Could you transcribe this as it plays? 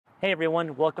Hey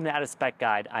everyone, welcome to Out of Spec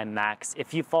Guide. I'm Max.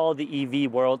 If you follow the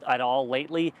EV world at all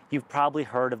lately, you've probably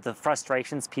heard of the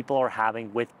frustrations people are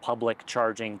having with public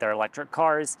charging their electric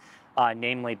cars,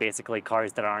 namely basically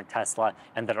cars that aren't Tesla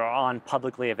and that are on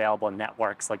publicly available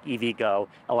networks like EVgo,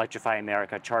 Electrify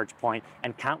America, ChargePoint,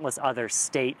 and countless other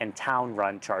state and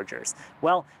town-run chargers.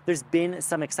 Well, there's been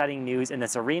some exciting news in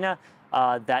this arena.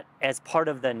 That as part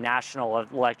of the National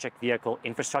Electric Vehicle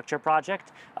Infrastructure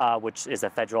Project, which is a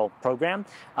federal program,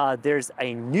 there's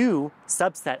a new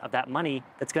subset of that money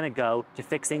that's going to go to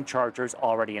fixing chargers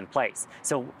already in place.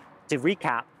 So to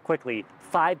recap quickly,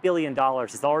 $5 billion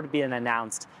has already been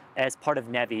announced as part of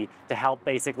NEVI to help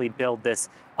basically build this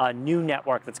new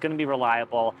network that's going to be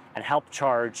reliable and help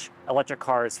charge electric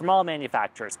cars from all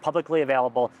manufacturers, publicly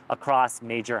available across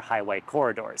major highway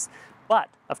corridors. But,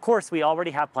 of course, we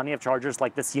already have plenty of chargers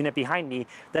like this unit behind me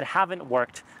that haven't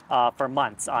worked for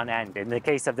months on end. In the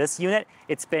case of this unit,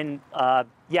 it's been,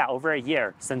 over a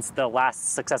year since the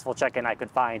last successful check-in I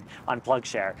could find on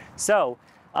PlugShare. So,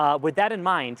 with that in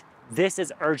mind, this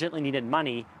is urgently needed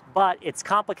money, but it's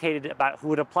complicated about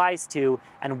who it applies to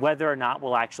and whether or not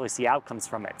we'll actually see outcomes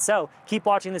from it. So keep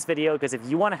watching this video, because if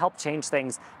you want to help change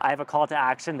things, I have a call to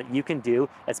action that you can do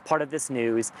as part of this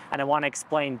news, and I want to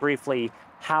explain briefly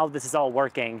how this is all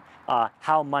working,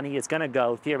 how money is going to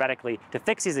go theoretically to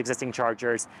fix these existing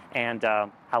chargers, and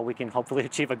how we can hopefully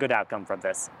achieve a good outcome from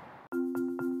this.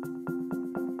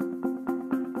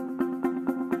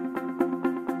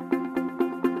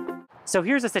 So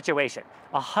here's the situation.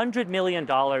 $100 million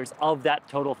of that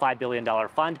total $5 billion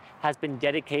fund has been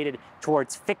dedicated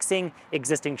towards fixing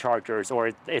existing chargers,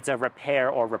 or it's a repair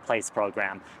or replace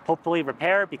program. Hopefully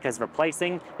repair, because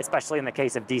replacing, especially in the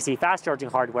case of DC fast charging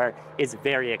hardware, is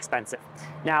very expensive.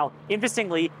 Now,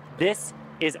 interestingly, this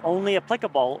is only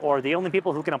applicable, or the only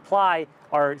people who can apply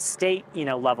are state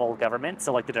level government,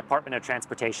 so like the Department of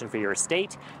Transportation for your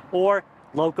state, or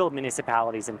local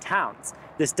municipalities and towns.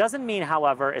 This doesn't mean,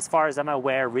 however, as far as I'm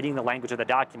aware, reading the language of the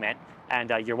document,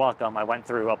 and you're welcome, I went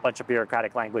through a bunch of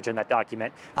bureaucratic language in that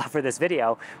document for this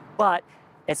video, but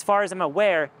as far as I'm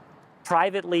aware,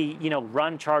 privately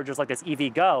run chargers like this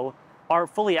EVgo are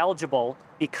fully eligible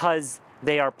because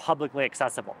they are publicly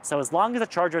accessible. So as long as the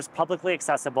charger is publicly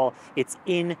accessible, it's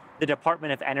in the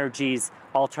Department of Energy's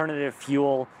alternative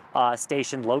fuel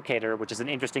station locator, which is an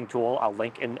interesting tool I'll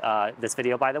link in this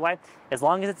video, by the way. As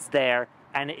long as it's there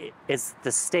and it is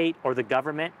the state or the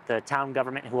government, the town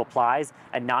government who applies,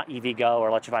 and not EVgo or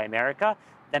Electrify America,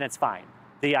 then it's fine.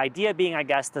 The idea being, I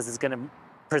guess, this is going to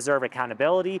preserve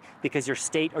accountability, because your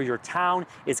state or your town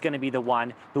is going to be the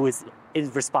one who is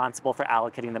responsible for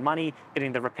allocating the money,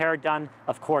 getting the repair done,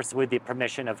 of course, with the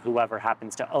permission of whoever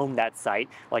happens to own that site,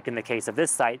 like in the case of this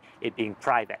site, it being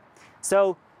private.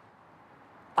 So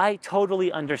I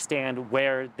totally understand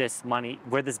where this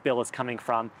bill is coming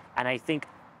from, and I think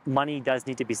money does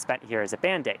need to be spent here as a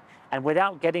Band-Aid. And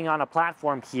without getting on a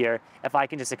platform here, if I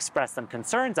can just express some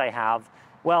concerns I have,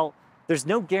 well, there's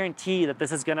no guarantee that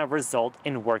this is going to result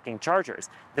in working chargers.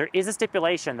 There is a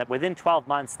stipulation that within 12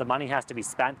 months, the money has to be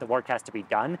spent, the work has to be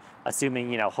done,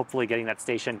 assuming, hopefully getting that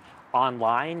station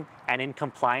online and in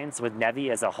compliance with NEVI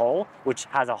as a whole, which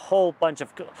has a whole bunch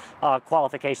of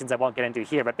qualifications I won't get into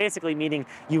here, but basically meaning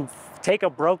you take a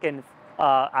broken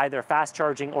either fast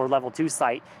charging or level 2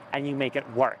 site and you make it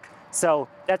work. So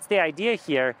that's the idea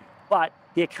here, but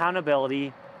the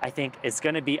accountability, I think, is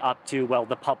going to be up to, well,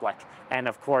 the public and,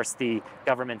 of course, the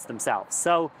governments themselves.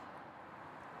 So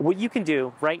what you can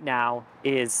do right now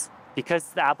is, because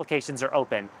the applications are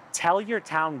open, tell your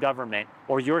town government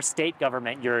or your state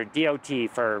government, your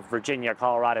DOT for Virginia,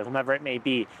 Colorado, whomever it may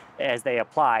be, as they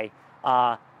apply,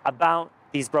 about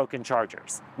these broken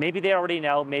chargers. Maybe they already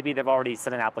know, maybe they've already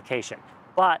sent an application,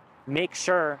 but make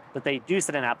sure that they do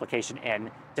send an application in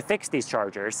to fix these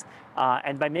chargers.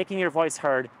 And by making your voice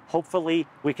heard, hopefully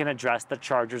we can address the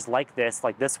chargers like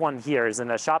this one here is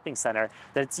in a shopping center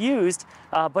that's used,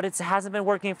 but it hasn't been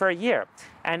working for a year.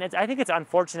 And I think it's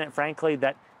unfortunate, frankly,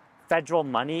 that federal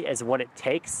money is what it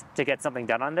takes to get something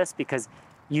done on this, because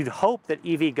you'd hope that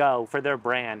EVgo, for their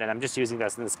brand, and I'm just using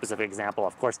this in this specific example,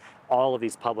 of course, all of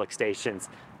these public stations,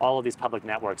 all of these public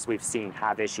networks we've seen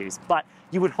have issues, but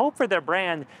you would hope for their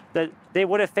brand that they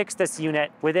would have fixed this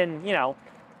unit within,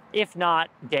 if not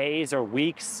days or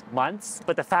weeks, months.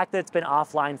 But the fact that it's been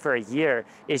offline for a year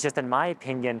is just, in my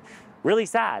opinion, really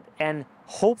sad. And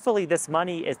hopefully this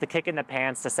money is the kick in the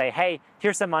pants to say, hey,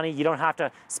 here's some money. You don't have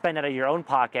to spend it out of your own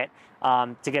pocket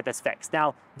to get this fixed.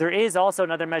 Now, there is also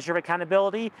another measure of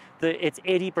accountability. It's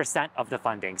 80% of the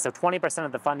funding. So 20%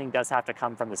 of the funding does have to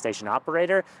come from the station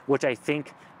operator, which I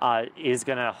think is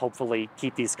going to hopefully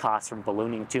keep these costs from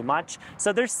ballooning too much.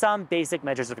 So there's some basic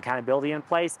measures of accountability in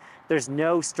place. There's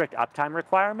no strict uptime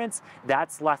requirements.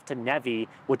 That's left to NEVI,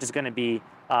 which is going to be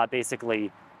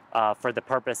basically for the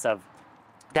purpose of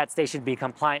that station being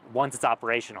compliant once it's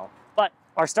operational. But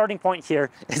our starting point here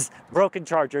is broken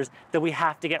chargers that we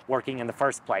have to get working in the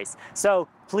first place. So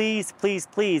please, please,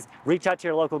 please reach out to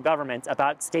your local governments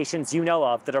about stations you know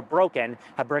of that are broken,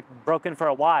 have broken for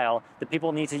a while, that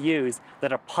people need to use,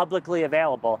 that are publicly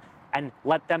available, and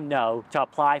let them know to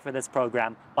apply for this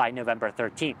program by November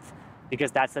 13th.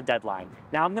 Because that's the deadline.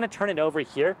 Now I'm going to turn it over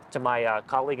here to my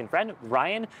colleague and friend,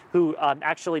 Ryan, who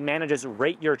actually manages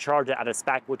Rate Your Charge out of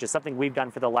spec, which is something we've done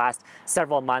for the last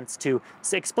several months to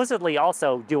explicitly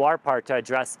also do our part to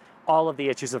address all of the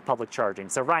issues of public charging.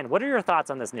 So Ryan, what are your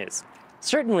thoughts on this news?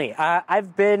 Certainly.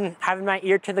 I've been having my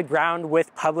ear to the ground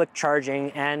with public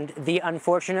charging, and the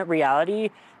unfortunate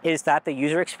reality is that the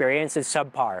user experience is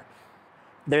subpar.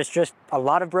 There's just a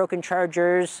lot of broken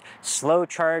chargers, slow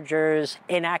chargers,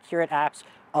 inaccurate apps,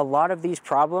 a lot of these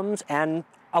problems, and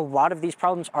a lot of these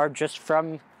problems are just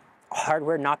from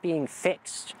hardware not being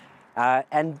fixed.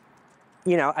 And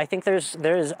you know, I think there's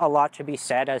a lot to be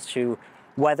said as to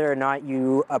whether or not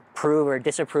you approve or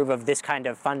disapprove of this kind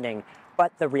of funding.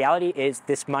 But the reality is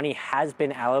this money has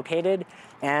been allocated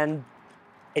and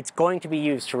it's going to be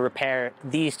used to repair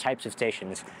these types of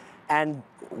stations. And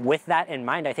with that in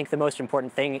mind, I think the most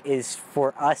important thing is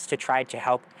for us to try to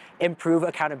help improve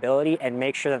accountability and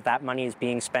make sure that that money is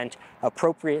being spent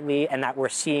appropriately and that we're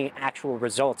seeing actual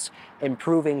results,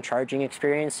 improving charging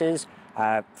experiences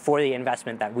for the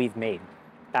investment that we've made.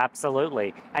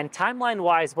 Absolutely. And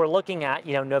timeline-wise, we're looking at,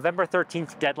 November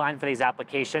 13th deadline for these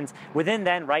applications. Within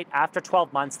then, right after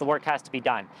 12 months, the work has to be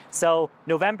done. So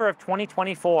November of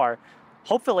 2024,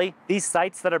 hopefully these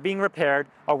sites that are being repaired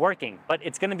are working, but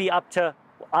it's going to be up to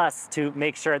us to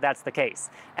make sure that's the case.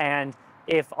 And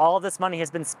if all of this money has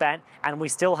been spent and we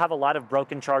still have a lot of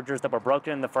broken chargers that were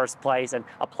broken in the first place and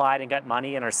applied and got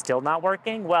money and are still not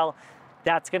working, well,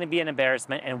 that's going to be an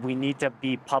embarrassment and we need to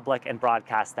be public and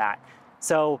broadcast that.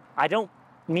 So I don't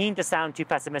mean to sound too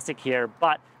pessimistic here,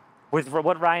 but with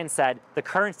what Ryan said, the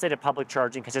current state of public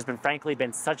charging has just frankly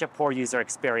been such a poor user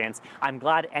experience. I'm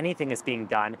glad anything is being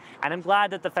done, and I'm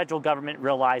glad that the federal government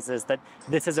realizes that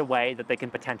this is a way that they can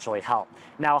potentially help.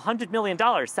 Now, $100 million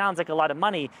sounds like a lot of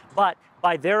money, but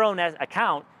by their own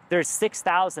account, there's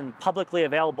 6,000 publicly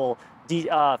available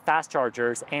fast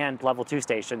chargers and level 2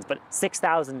 stations, but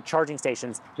 6,000 charging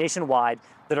stations nationwide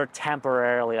that are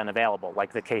temporarily unavailable,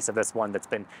 like the case of this one that's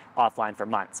been offline for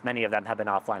months. Many of them have been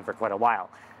offline for quite a while.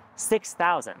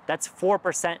 6,000, that's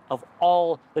 4% of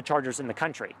all the chargers in the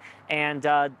country. And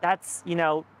that's,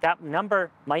 that number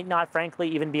might not, frankly,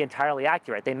 even be entirely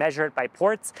accurate. They measure it by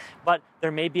ports, but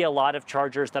there may be a lot of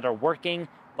chargers that are working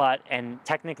and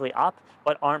technically up,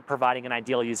 but aren't providing an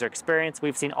ideal user experience.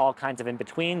 We've seen all kinds of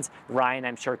in-betweens. Ryan,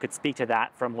 I'm sure, could speak to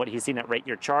that from what he's seen at Rate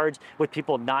Your Charge, with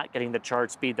people not getting the charge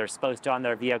speed they're supposed to on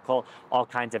their vehicle, all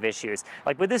kinds of issues.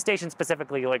 Like with this station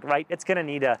specifically, it's gonna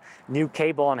need a new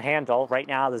cable and handle. Right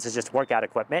now, this is just workout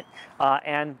equipment,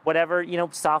 and whatever,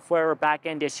 software or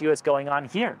back-end issue is going on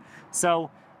here.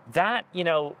 So that,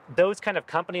 those kind of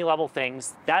company level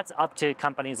things, that's up to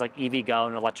companies like EVgo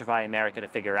and Electrify America to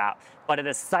figure out. But at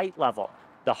a site level,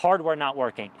 the hardware not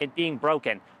working, it being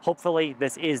broken, hopefully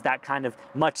this is that kind of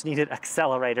much needed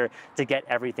accelerator to get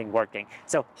everything working.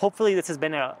 So hopefully this has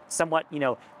been a somewhat,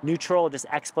 neutral just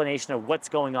explanation of what's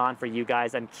going on for you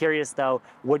guys. I'm curious though,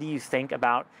 what do you think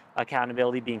about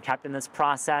accountability being kept in this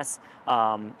process?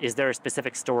 Is there a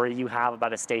specific story you have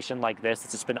about a station like this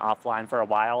that's just been offline for a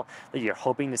while that you're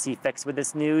hoping to see fixed with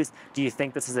this news? Do you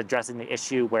think this is addressing the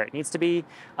issue where it needs to be?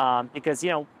 Because,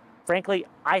 frankly,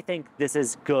 I think this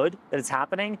is good that it's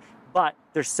happening, but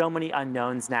there's so many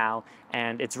unknowns now,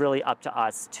 and it's really up to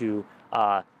us to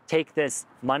take this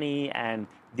money and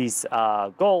these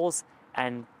goals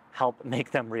and help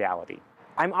make them reality.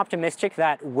 I'm optimistic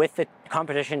that with the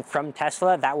competition from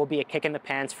Tesla, that will be a kick in the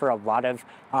pants for a lot of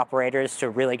operators to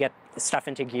really get stuff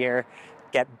into gear,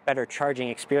 get better charging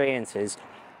experiences.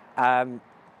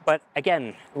 But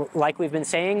again, like we've been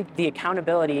saying, the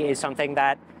accountability is something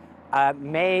that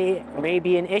may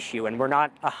be an issue, and we're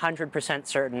not 100%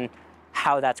 certain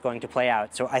how that's going to play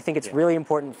out. So I think it's really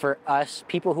important for us,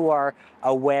 people who are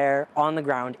aware, on the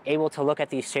ground, able to look at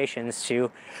these stations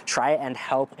to try and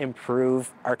help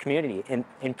improve our community and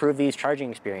improve these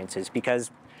charging experiences, because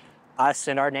us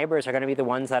and our neighbors are going to be the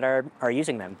ones that are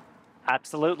using them.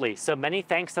 Absolutely. So many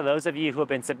thanks to those of you who have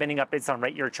been submitting updates on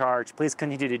Rate Your Charge. Please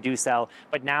continue to do so.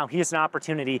 But now here's an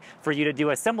opportunity for you to do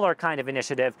a similar kind of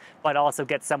initiative, but also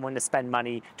get someone to spend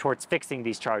money towards fixing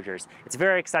these chargers. It's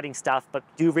very exciting stuff, but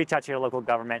do reach out to your local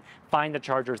government, find the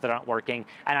chargers that aren't working.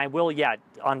 And I will,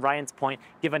 on Ryan's point,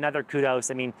 give another kudos.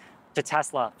 I mean, to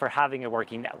Tesla for having a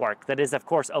working network that is, of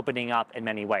course, opening up in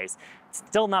many ways. It's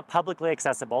still not publicly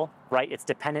accessible, right? It's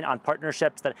dependent on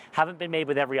partnerships that haven't been made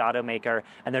with every automaker,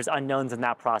 and there's unknowns in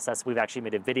that process. We've actually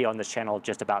made a video on this channel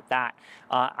just about that.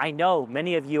 I know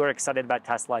many of you are excited about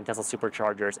Tesla and Tesla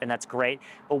superchargers, and that's great,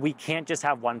 but we can't just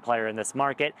have one player in this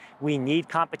market. We need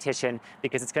competition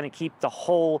because it's going to keep the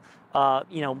whole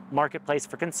marketplace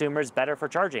for consumers better for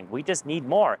charging. We just need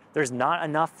more. There's not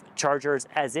enough chargers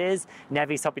as is.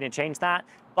 NEVI's hoping to change that,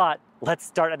 but let's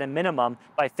start at a minimum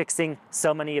by fixing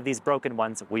so many of these broken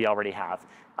ones we already have.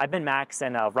 I've been Max,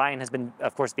 and Ryan has been,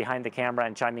 of course, behind the camera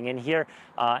and chiming in here,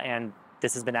 and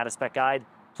this has been Out of Spec Guide.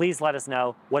 Please let us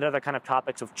know what other kind of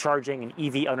topics of charging and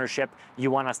EV ownership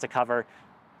you want us to cover.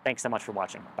 Thanks so much for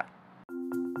watching. Bye.